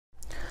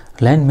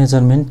Land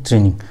measurement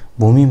training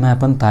भूमि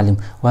मापन तालिम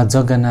वा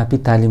जग्गा नापी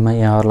तालिममा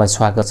यहाँहरूलाई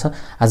स्वागत छ।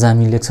 आज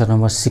हामी लेक्चर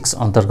नम्बर 6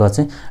 अन्तर्गत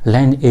चाहिँ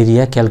ल्यान्ड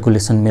एरिया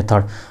क्याल्कुलेसन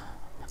मेथड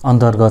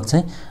अन्तर्गत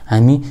चाहिँ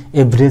हामी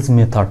एभरेज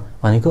मेथड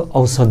भनेको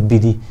औसत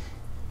विधि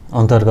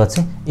अन्तर्गत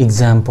चाहिँ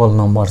इक्जाम्पल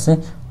नम्बर चाहिँ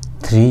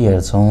 3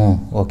 हेर्छौँ।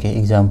 Okay,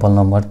 example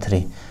number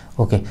 3।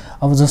 ओके,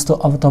 अब जस्तो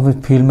अब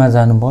तपाईँ फिल्डमा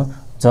जानुभयो,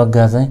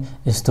 जग्गा चाहिँ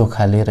यस्तो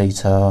खाले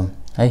रहेछ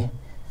है,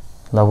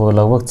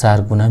 लगभग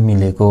 4 गुणा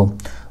मिलेको।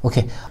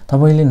 ओके,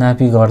 तपाईले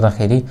नापी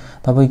गर्दाखेरि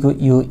तपाईको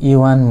यो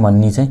A1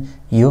 भन्ने चाहिँ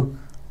यो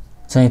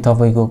चाहिँ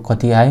तपाईको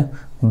कति आयो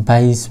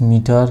 22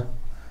 मिटर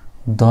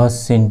 10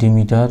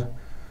 सेन्टिमिटर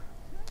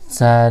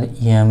 4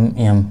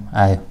 mm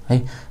आयो है।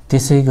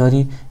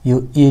 त्यसैगरी यो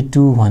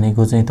A2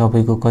 भनेको चाहिँ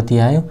तपाईको कति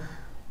आयो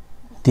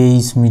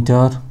 23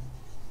 मिटर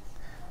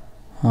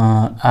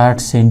 8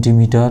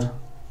 सेन्टिमिटर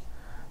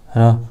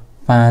र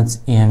 5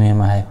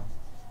 mm आयो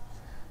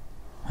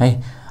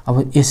है।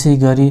 अब यसै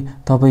गरी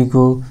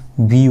तपाईको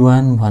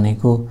B1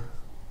 भनेको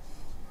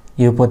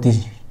यो पति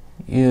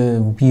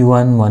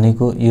B1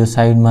 भनेको यो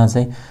साइडमा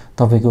चाहिँ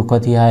तपाईको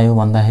कति आयो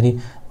भन्दाखेरि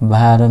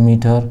 12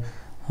 मिटर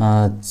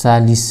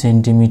 40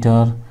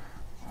 सेन्टिमिटर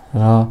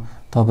र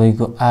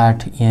तपाईको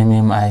 8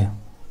 mm आयो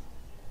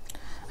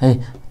है।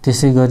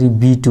 त्यसैगरी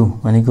B2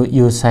 भनेको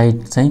यो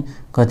साइड चाहिँ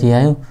कति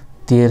आयो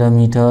 13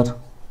 मिटर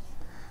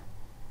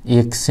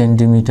 1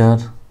 सेन्टिमिटर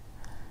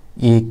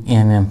 1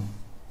 mm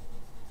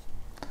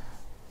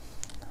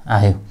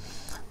आयो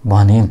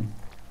भने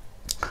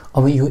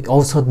अब यो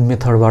औसत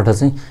मेथडबाट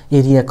चाहिँ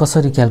एरिया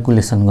कसरी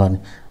क्याल्कुलेसन गर्ने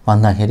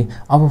भन्दाखेरि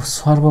अब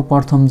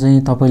सर्वप्रथम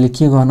चाहिँ तपाईले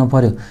के गर्नु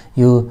पर्यो,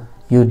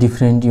 यो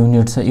डिफरेन्ट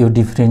युनिट छ, यो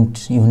डिफरेन्ट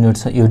युनिट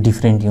छ, यो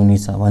डिफरेन्ट युनिट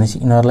छ भनेपछि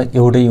यिनीहरूलाई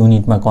एउटै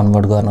युनिटमा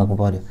कन्भर्ट गर्नको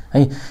पर्यो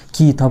है।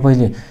 कि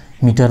तपाईले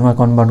मिटरमा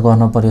कन्भर्ट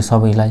गर्न पर्यो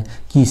सबैलाई,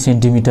 कि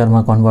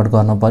सेन्टिमिटरमा कन्भर्ट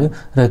गर्न पर्यो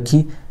र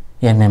कि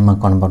mm मा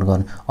कन्भर्ट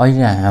गर्ने।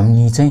 अहिले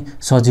हामी चाहिँ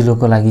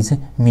सजिलोको लागि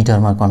चाहिँ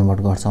मिटरमा कन्भर्ट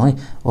गर्छौं है।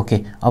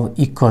 ओके, अब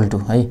इक्वल टु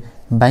है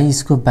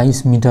 22 को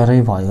 22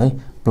 मिटरै भयो है,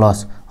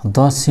 प्लस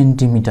 10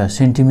 सेन्टिमिटर,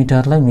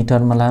 सेन्टिमिटरलाई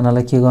मिटरमा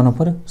लानलाई के गर्नु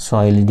पर्यो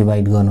 100 ले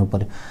डिभाइड गर्नु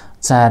पर्यो।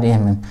 4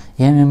 mm,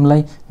 mm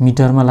लाई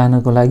मिटरमा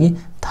लानको लागि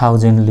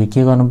 1000 ले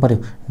के गर्नु पर्यो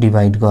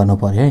डिभाइड गर्नु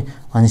पर्यो है।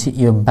 भनेपछि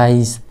यो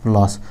 22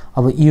 प्लस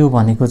अब यो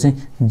भनेको चाहिँ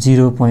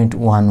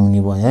 0.1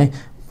 हुने भयो है,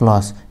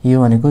 प्लस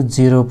यो भनेको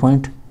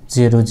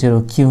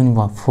 0.00 के हुने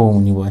भयो 4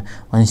 हुने भयो।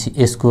 भनेपछि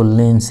यसको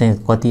लेन्थ चाहिँ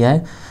कति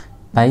आयो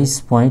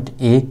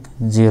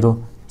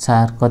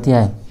 22.104 कति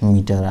आयो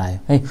मिटर आयो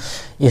है।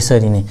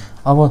 यसरी नै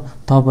अब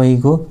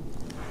तपाईको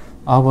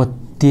अब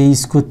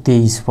 23 को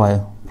 23 भयो,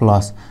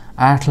 प्लस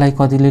 8 लाई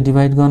कतिले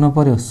डिभाइड गर्न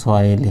पर्यो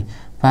 100 ले,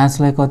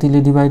 5 लाई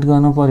कतिले डिभाइड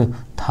गर्न पर्यो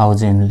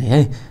 1000 ले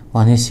है।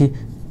 भनेपछि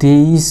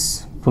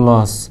 23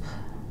 प्लस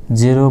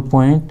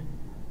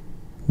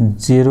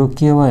 0.0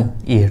 के भयो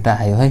 8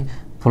 आयो है,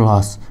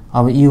 प्लस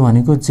अब यो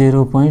भनेको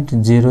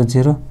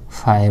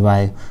 0.005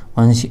 आयो।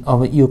 भनेपछि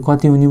अब यो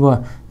कति हुने भयो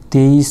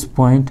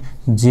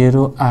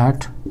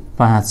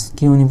 23.085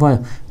 के हुने भयो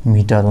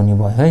मिटर हुने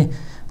भयो है।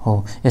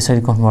 हो,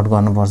 यसरी कन्भर्ट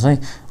गर्नुपर्छ है।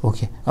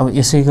 ओके, अब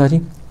यसै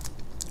गरी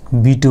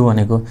B2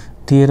 भनेको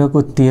 13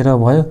 को 13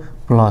 भयो,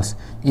 प्लस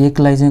 1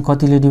 लाई चाहिँ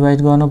कतिले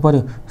डिभाइड गर्न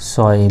पर्यो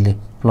 100 ले,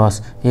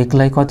 प्लस 1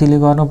 लाई कतिले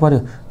गर्न पर्यो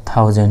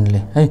 1000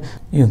 ले है।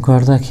 यो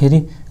गर्दाखेरि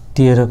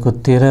 13 को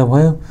 13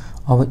 भयो।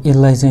 अब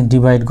यसलाई चाहिँ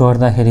डिभाइड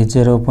गर्दाखेरि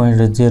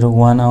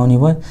 0.01 आउने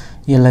भयो,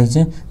 यसलाई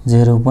चाहिँ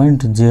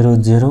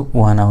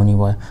 0.001 आउने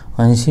भयो।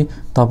 भनेपछि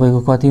तपाईको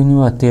कति हुने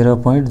भयो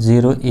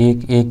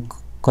 13.011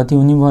 कति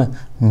हुने भयो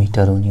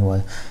मिटर हुने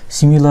भयो।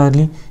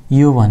 सिमिलरली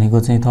यो भनेको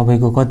चाहिँ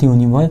तपाईको कति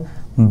हुने भयो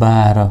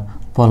 12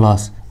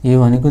 प्लस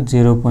यो भनेको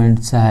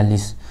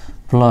 0.40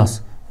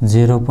 प्लस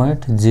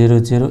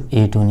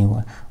 0.008 हुने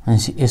भयो।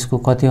 भनेपछि यसको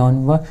कति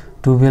आउने भयो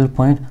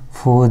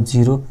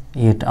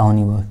 12.408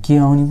 आउने भयो, के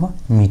आउने भयो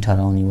मिटर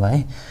आउने भयो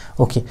है।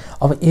 ओके,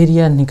 अब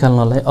एरिया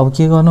निकाल्नलाई अब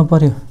के गर्नु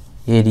पर्यो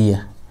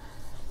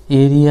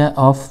एरिया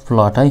अफ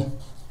प्लट है,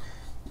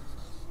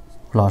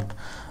 plot.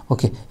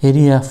 Okay,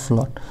 area of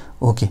plot.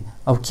 Okay,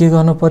 अब के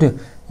गर्नु पर्यो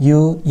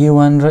यो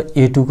A1 र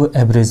A2 को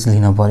एभरेज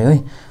लिन पर्यो है।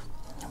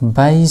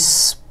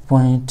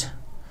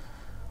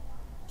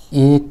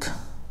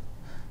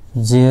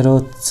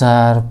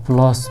 22.104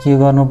 प्लस के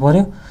गर्नु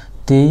पर्यो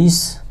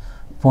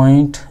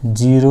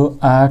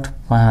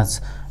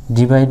 23.085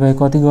 डिभाइड बाइ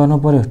कति गर्नु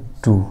पर्यो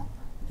 2।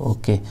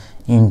 ओके,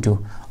 इन्टु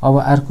अब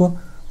अर्को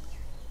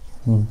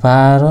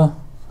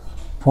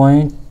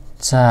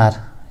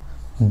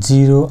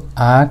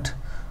 12.408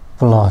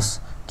 प्लस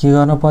के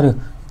गर्नु पर्यो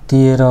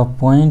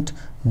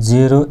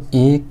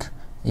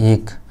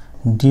 13.011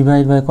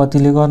 डिभाइड बाइ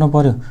कतिले गर्नु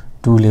पर्यो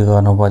 2 ले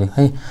गर्नु पर्यो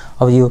है।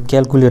 अब यो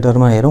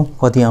क्याल्कुलेटरमा हेरौँ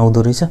कति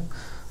आउँदो रहेछ।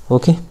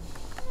 Okay,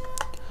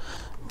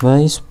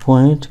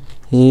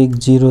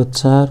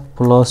 22.104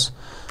 plus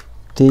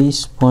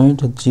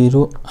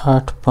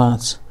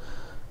 23.085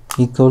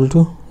 equal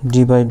to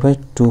divide by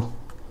 2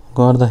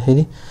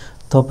 गर्दाखेरि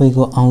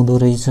तपाईको आउँदो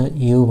रहेछ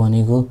यो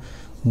भनेको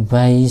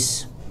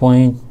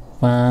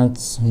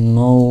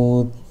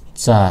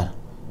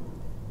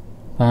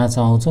 22.594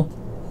 आउँछ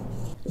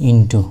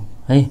इन्टु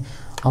है।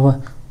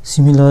 अब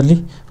सिमिलरली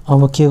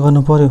अब के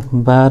गर्नु पर्यो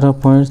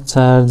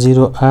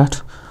 12.408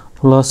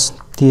 प्लस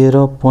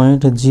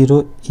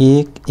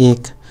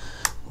 13.011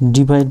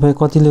 डिभाइड बाइ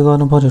कतिले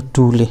गर्नु पर्यो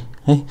 2 ले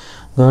है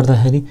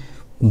गर्दाखेरि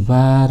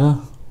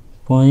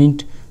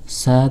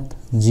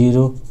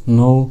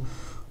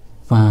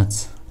 12.7095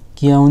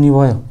 के आउने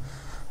भयो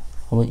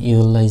अब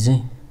यसलाई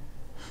चाहिँ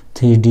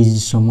 3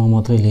 डिजिट सम्म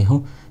मात्रै लेखौं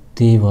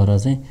त्यही भएर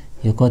चाहिँ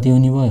यो कति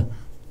हुने भयो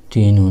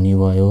 10 हुने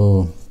भयो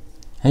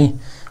है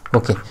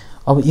ओके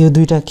अब यो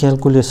दुईटा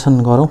क्याल्कुलेसन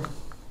गरौं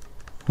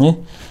है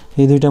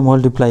यो दुईटा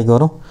मल्टिप्लाई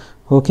गरौं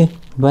ओके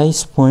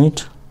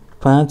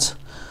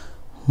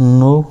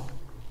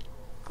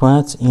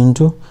 22.595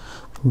 इन्टु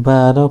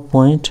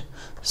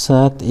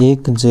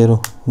 12.710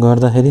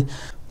 गर्दाखेरि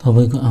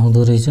तपाईको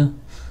आउँदो रहेछ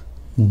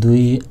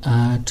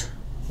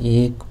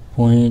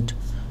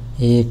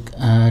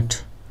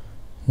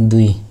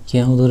 281.182 के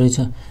आउँदो रहेछ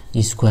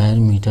स्क्वायर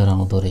मिटर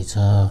आउँदो रहेछ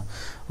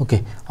ओके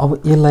अब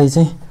यसलाई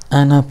चाहिँ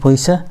आना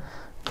पैसा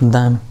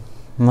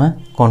दाममा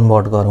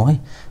कन्भर्ट गरौँ है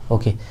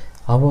ओके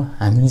अब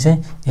हामी चाहिँ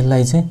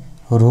यसलाई चाहिँ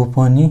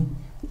रोपनी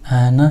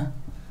आना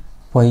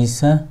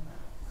पैसा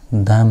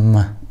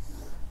दाममा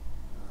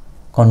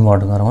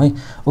कन्भर्ट गरौँ है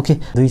ओके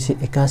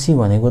 281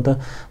 भनेको त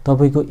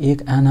तपाईको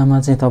एक आनामा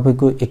चाहिँ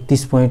तपाईको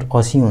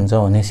 31.80 हुन्छ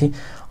भनेसी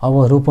अब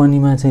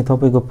रोपनीमा चाहिँ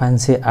तपाईको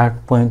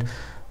 508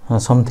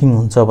 समथिङ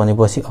हुन्छ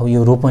भनेपछि अब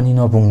यो रोपनी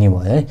नपुग्ने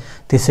भयो है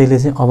त्यसैले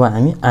चाहिँ अब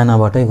हामी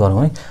आनाबाटै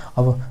गरौँ है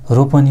अब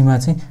रोपनीमा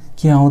चाहिँ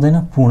के आउँदैन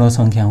पूर्ण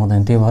संख्या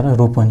आउँदैन त्यही भएर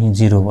रोपनी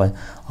 0 भयो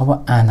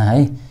अब आना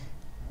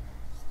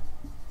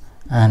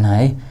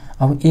है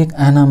अब एक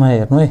आनामा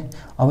हेर्नु है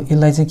अब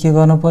यसलाई चाहिँ के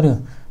गर्नु पर्यो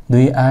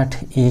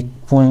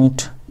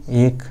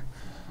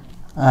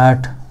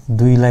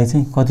 281.182 लाई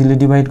चाहिँ कतिले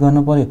डिभाइड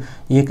गर्नु पर्यो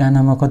एक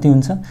आनामा कति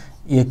हुन्छ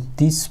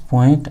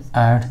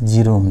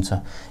 31.80 हुन्छ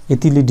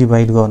यतिले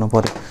डिभाइड गर्नु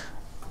पर्यो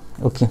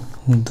ओके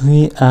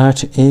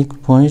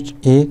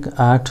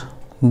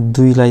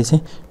 281.182 लाई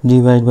चाहिँ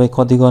डिभाइड बाइ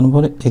कति गर्नु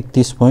पर्यो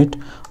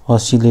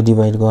 31.80 ले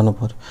डिभाइड गर्नु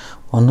पर्यो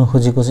भन्नु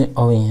खोजेको चाहिँ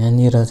अब यहाँ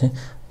निर चाहिँ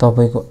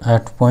तपाईको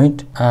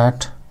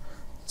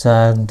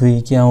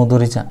 8.842 के आउँदो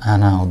रहेछ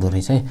आना आउँदो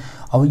रहेछ है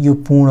अब यो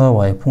पूर्ण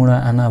भयो पूर्ण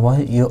आना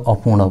भयो यो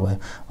अपूर्ण भयो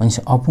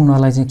भनेपछि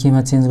अपूर्णलाई चाहिँ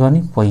केमा चेन्ज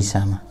गर्ने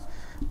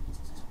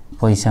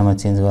पैसामा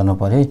चेन्ज गर्नु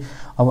पर्यो है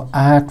अब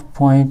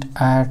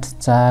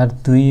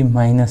 8.842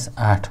 माइनस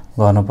 8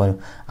 गर्नु पर्यो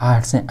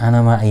 8 चाहिँ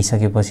आनामा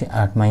आइसकेपछि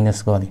 8 माइनस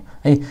गर्यो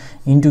है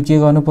इन्टु के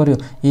गर्नु पर्यो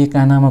एक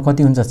आनामा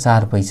कति हुन्छ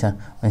 4 पैसा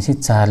भनेपछि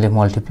 4 ले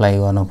मल्टिप्लाई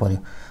गर्नु पर्यो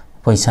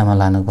पैसामा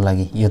लानको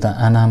लागि यो त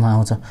आनामा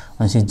आउँछ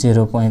भनेपछि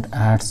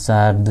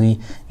 0.842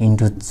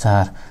 इन्टु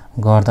 4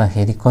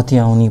 गर्दाखेरि कति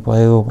आउने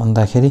भयो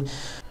भन्दाखेरि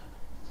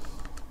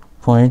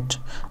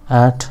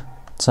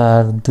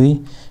 0.842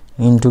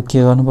 इन्टु के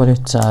गर्नु पर्यो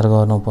 4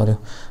 गर्नु पर्यो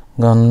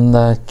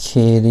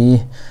गर्दाखेरि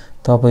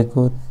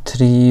तपाईको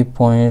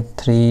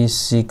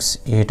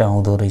 3.368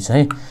 आउँदो रहेछ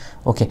है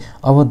ओके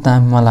अब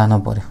दाममा लानु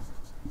पर्यो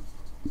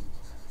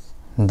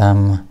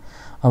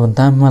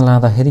दाममा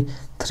लाँदाखेरि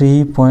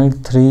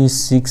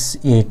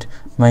 3.368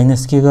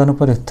 माइनस के गर्नु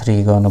पर्यो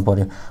 3 गर्नु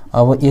पर्यो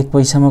अब एक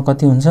पैसामा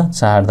कति हुन्छ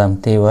 4 दाम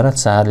त्यही भएर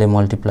 4 ले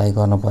मल्टिप्लाई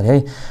गर्नु पर्यो है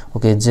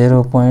ओके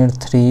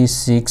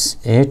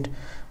 0.368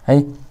 है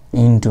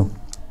इन्टु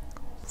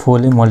 4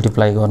 ले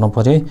मल्टिप्लाई गर्नु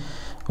पर्यो है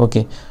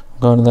ओके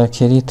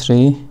गर्दाखेरि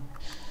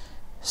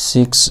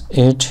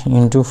 368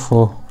 इन्टु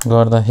 4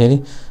 गर्दाखेरि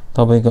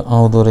तपाईको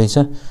आउँदो रहेछ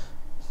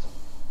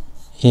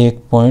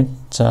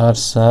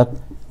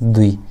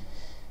 1.472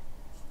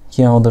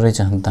 के आउँदो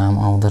रहेछ दाम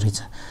आउँदो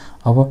रहेछ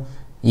अब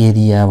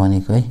एरिया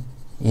भनेको है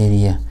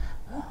एरिया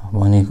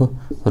भनेको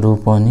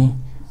रोपनी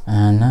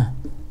आना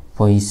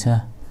पैसा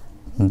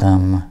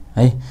दाममा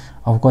है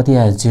अब कति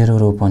आयो 0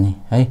 रोपनी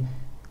है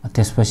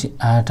त्यसपछि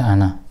 8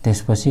 आना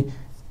त्यसपछि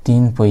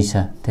 3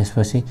 पैसा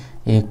त्यसपछि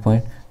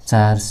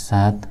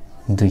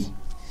 1.472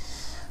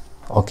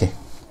 ओके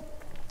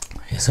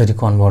यसरी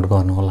कन्भर्ट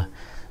गर्नु होला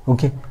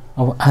ओके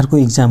अब अर्को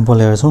एक्जाम्पल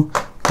हेर्छौं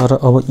तर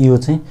अब यो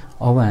चाहिँ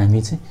अब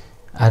हामी चाहिँ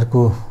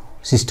अर्को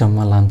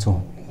सिस्टममा लान्छौं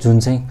जुन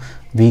चाहिँ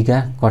बिघा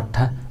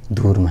कट्ठा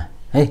धुरमा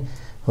है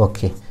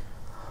ओके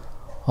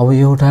अब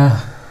एउटा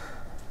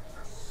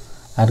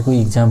अर्को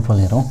एक्जाम्पल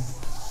हेरौं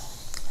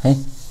है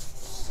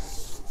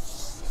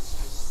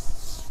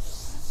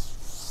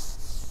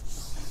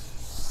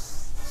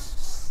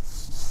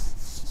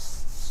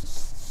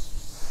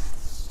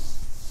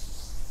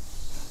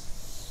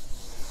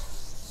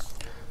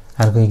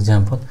अर्को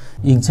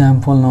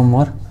एक्जाम्पल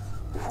नम्बर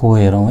 4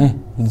 हेरौं है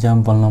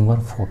एक्जाम्पल नम्बर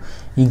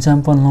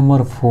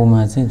 4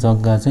 मा चाहिँ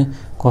जग्गा चाहिँ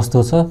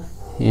कस्तो छ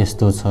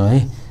यस्तो छ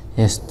है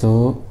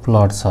यस्तो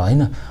प्लट छ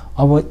हैन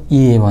अब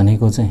ए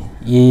भनेको चाहिँ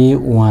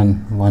A1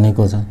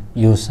 भनेको छ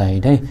यो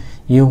साइड है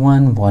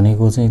A1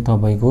 भनेको चाहिँ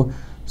तपाईको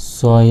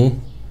 100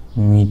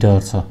 मिटर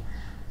छ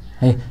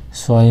है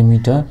 100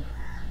 मिटर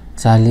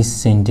 40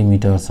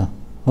 सेन्टिमिटर छ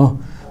हो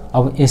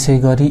अब यसै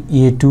गरी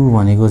A2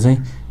 भनेको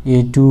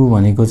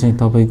चाहिँ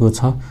तपाईको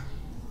छ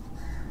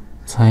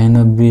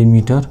 96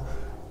 मिटर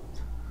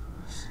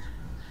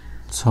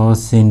 6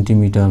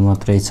 सेन्टिमिटर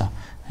मात्रै छ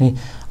है।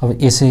 अब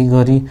यसै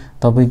गरी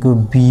तपाईको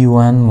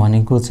B1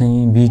 भनेको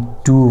चाहिँ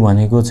B2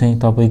 भनेको चाहिँ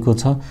तपाईको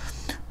छ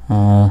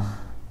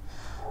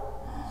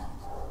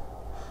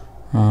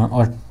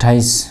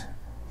 28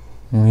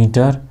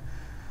 मिटर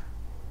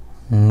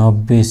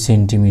 90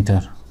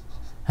 सेन्टिमिटर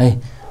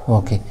है।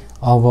 ओके,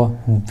 अब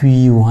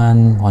B1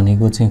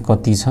 भनेको चाहिँ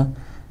कति छ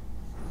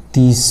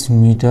 30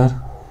 मिटर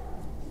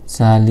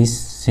 40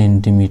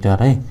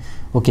 सेन्टिमिटर है।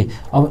 ओके,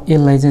 अब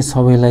यसलाई चाहिँ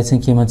सबैलाई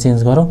चाहिँ केमा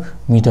चेन्ज गरौँ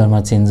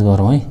मिटरमा चेन्ज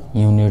गरौँ है।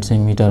 युनिट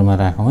चाहिँ मिटरमा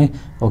राखौँ है।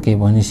 ओके,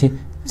 भनेपछि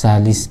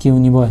 40 के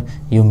हुने भयो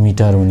यो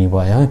मिटर हुने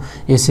भयो है।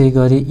 यसै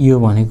गरी यो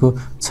भनेको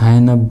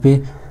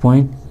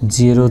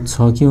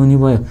 96.06 के हुने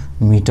भयो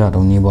मिटर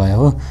हुने भयो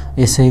हो।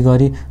 यसै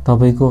गरी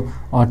तपाईको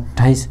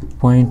 28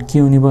 पॉइन्ट के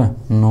हुने भयो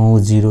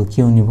 90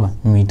 के हुने भयो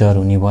मिटर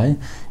हुने भयो।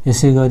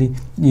 यसै गरी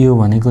यो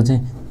भनेको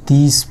चाहिँ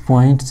 30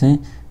 पॉइन्ट चाहिँ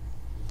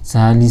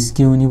 40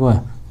 के हुने भयो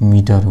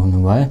मिटर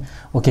हुनु भयो।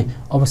 ओके,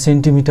 अब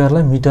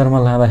सेन्टिमिटरलाई मिटरमा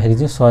लाँदाखेरि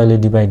चाहिँ 100 ले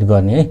डिभाइड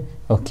गर्ने है।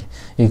 ओके,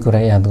 यो कुरा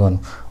याद गर्नु।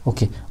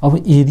 ओके, अब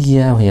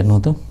एरिया हेर्नु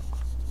त,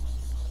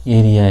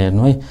 एरिया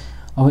हेर्नु है।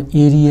 अब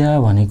एरिया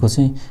भनेको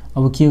चाहिँ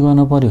अब के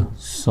गर्न पर्यो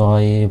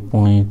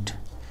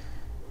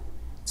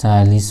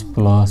 100.40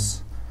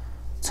 प्लस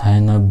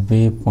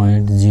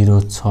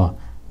 96.06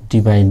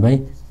 डिभाइड बाइ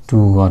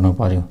 2 गर्न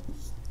पर्यो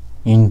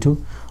इन्टु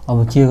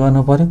अब के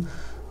गर्न पर्यो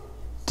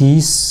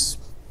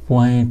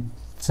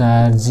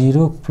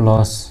 30.40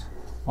 प्लस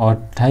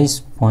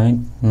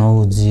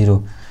 28.90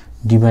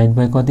 डिभाइड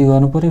बाइ कति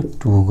गर्नु पर्यो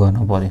 2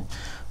 गर्नु पर्यो।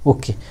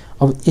 ओके,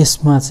 अब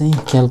यसमा चाहिँ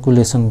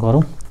क्याल्कुलेसन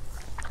गरौँ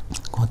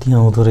कति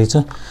आउँदो रहेछ।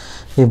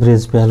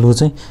 एभरेज भ्यालु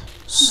चाहिँ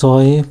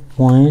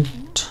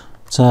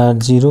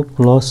 100.40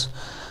 प्लस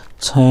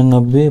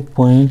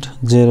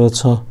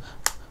 96.06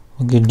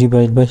 ओके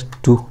डिभाइड बाइ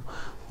 2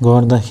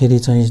 गर्दाखेरि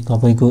चाहिँ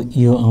तपाईको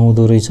यो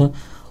आउँदो रहेछ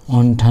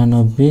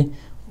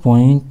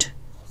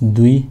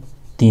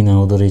 98.23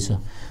 आउँदो रहेछ।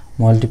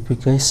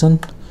 मल्टिप्लिकेसन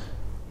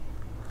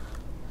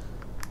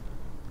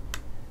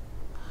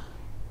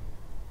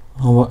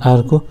अब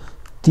अर्को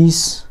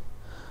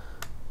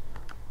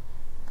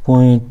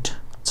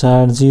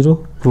 30.40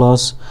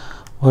 प्लस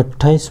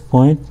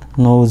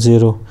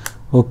 28.90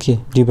 ओके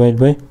डिभाइड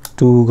बाइ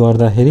 2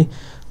 गर्दाखेरि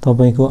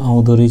तपाईको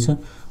आउँदो रहेछ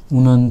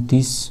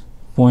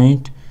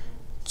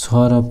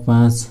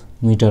 29.65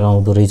 मिटर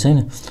आउँदो रहेछ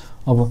हैन।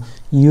 अब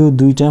यो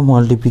दुईटा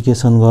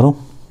मल्टिप्लिकेसन गरौँ।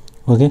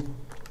 ओके,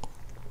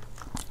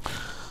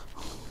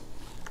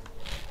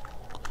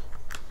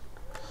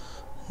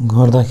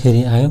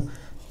 गर्दाखेरि आयो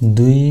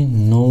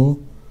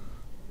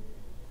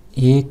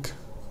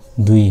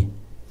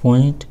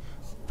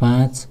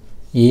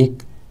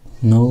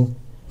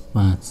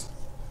 2912.5195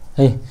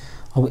 है।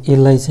 अब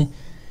यसलाई चाहिँ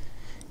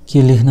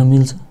के लेख्न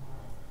मिल्छ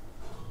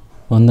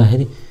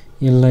भन्दाखेरि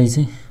यसलाई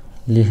चाहिँ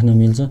लेख्न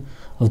मिल्छ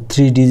अब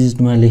 3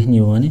 डिजिटमा लेख्ने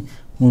हो भने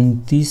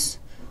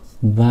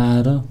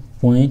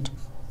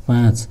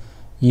 2912.5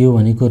 यो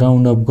भनेको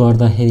राउन्ड अप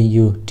गर्दाखेरि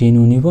यो 10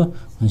 हुने भयो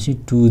भनेपछि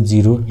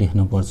 20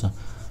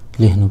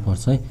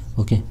 लेख्नुपर्छ है।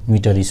 ओके,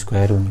 मिटर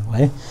स्क्वायर हुने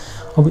भयो।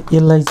 अब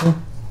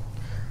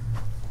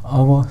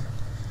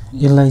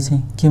यसलाई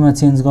चाहिँ केमा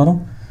चेन्ज गरौँ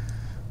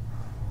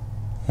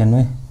हेर्नु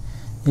है।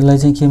 यसलाई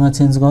चाहिँ केमा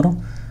चेन्ज गरौँ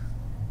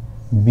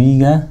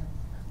बिघा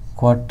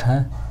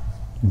कट्ठा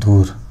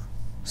धुर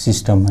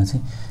सिस्टममा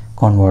चाहिँ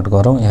कन्भर्ट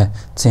गरौँ या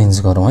चेन्ज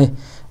गरौँ है।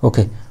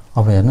 ओके,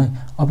 अब हेर्नु है।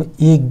 अब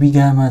 1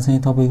 बिघामा चाहिँ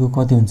तपाईको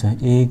कति हुन्छ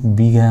 1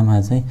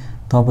 बिघामा चाहिँ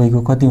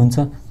तपाईको कति हुन्छ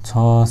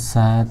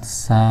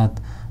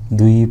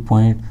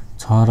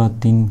 677.2.6 र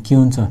 3 के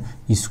हुन्छ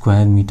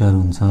स्क्वायर मिटर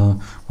हुन्छ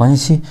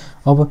भनेपछि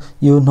अब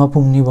यो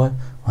नपुग्ने भयो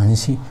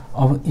भनेपछि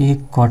अब 1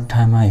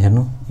 कट्ठामा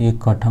हेर्नु 1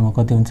 कट्ठामा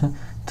कति हुन्छ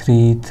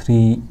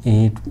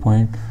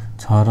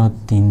 338.6 र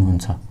 3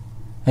 हुन्छ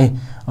है।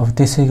 अब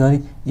त्यसै गरी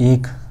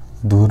 1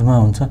 धुरमा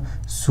हुन्छ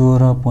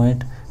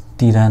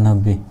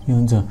 16.93 के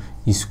हुन्छ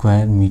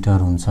स्क्वायर मिटर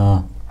हुन्छ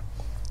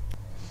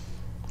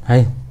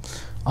है।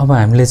 अब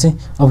हामीले चाहिँ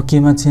अब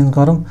केमा चेन्ज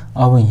गरौँ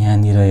अब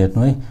यहाँनिर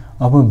हेर्नु है।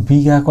 अब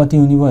बिघा कति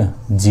हुने भयो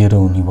 0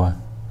 हुने भयो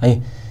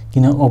है,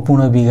 किन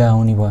अपूर्ण बिघा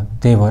आउने भयो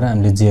त्यही भएर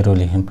हामीले 0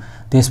 लेख्यौं।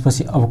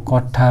 त्यसपछि अब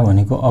कट्ठा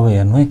भनेको अब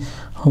हेर्नु है।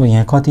 अब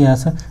यहाँ कति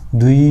आछ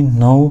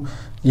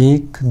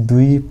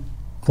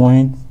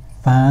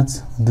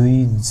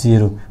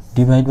 2912.520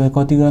 डिभाइड बाइ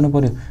कति गर्नु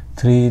पर्यो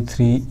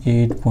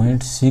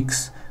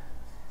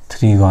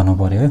 338.63 गर्नु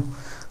पर्यो है।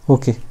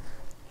 ओके,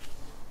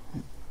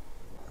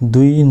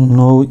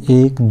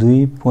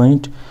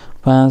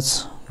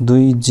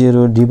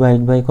 2912.520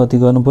 डिभाइड बाइ कति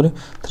गर्नु पर्यो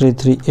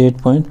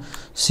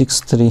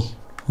 338.63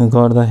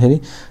 गर्दाखेरि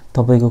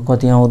तपाईको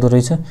कति आउँदो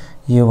रहेछ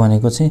यो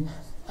भनेको चाहिँ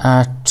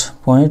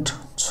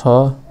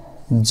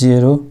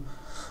 8.60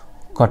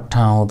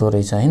 कट्ठा आउँदो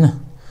रहेछ हैन।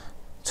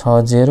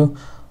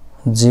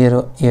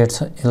 6008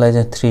 छ, यसलाई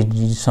चाहिँ 3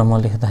 डिजिटसम्म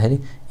लेख्दाखेरि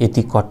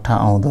यति कट्ठा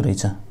आउँदो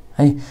रहेछ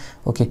है।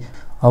 ओके,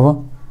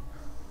 अब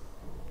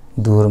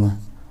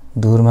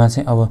धुरमा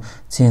चाहिँ अब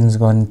चेन्ज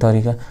गर्ने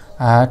तरिका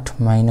 8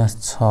 -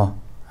 6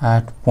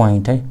 8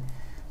 पॉइंट है।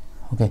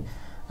 ओके,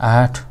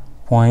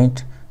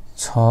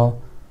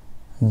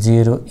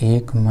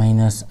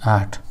 8.601 -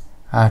 8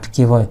 8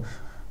 के भयो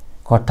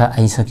कट्ठा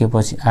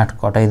आइसकेपछि 8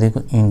 घटाइदिएको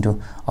इन्टु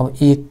अब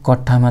 1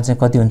 कट्ठामा चाहिँ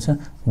कति हुन्छ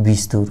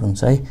 20 धुर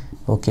हुन्छ है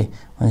ओके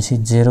भनेपछि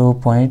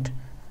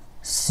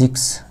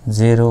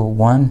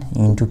 0.601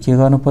 इन्टु के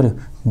गर्नु पर्यो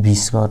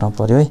 20 गर्नु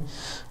पर्यो है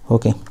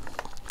ओके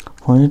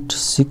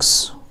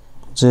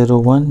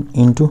 0.601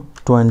 इन्टु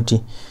 20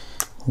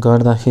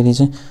 गर्दाखेरि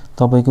चाहिँ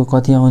तपाईको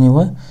कति आउने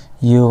भयो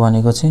यो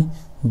भनेको चाहिँ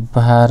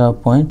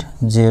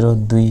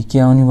 12.02 के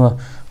आउने भयो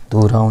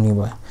धुर आउने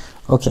भयो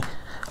ओके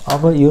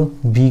अब यो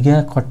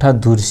बिघा कट्ठा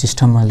धुर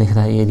सिस्टममा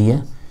लेख्दा एरिया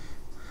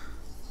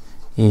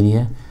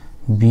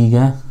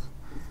बिघा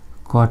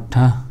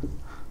कट्ठा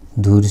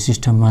धुर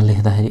सिस्टममा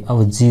लेख्दाखेरि अब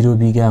 0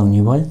 बिघा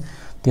हुने भयो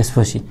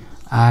त्यसपछि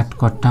 8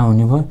 कट्ठा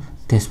हुने भयो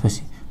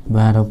त्यसपछि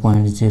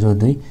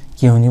 12.02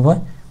 के हुने भयो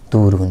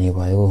धुर हुने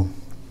भयो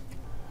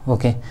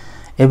ओके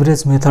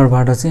एभरेज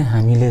मेथडबाट चाहिँ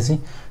हामीले चाहिँ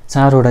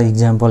 4 वटा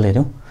एक्जाम्पल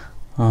हेर्यौं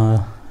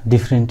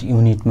डिफरेन्ट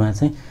युनिटमा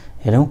चाहिँ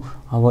हेरौं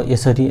अब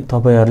यसरी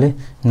तपाईहरुले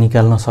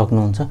निकाल्न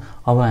सक्नुहुन्छ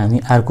अब हामी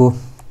अर्को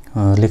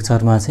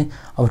लेक्चरमा चाहिँ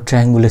अब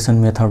ट्रायंगुलेसन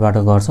मेथडबाट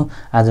गर्छौं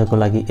आजको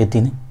लागि यति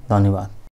नै धन्यवाद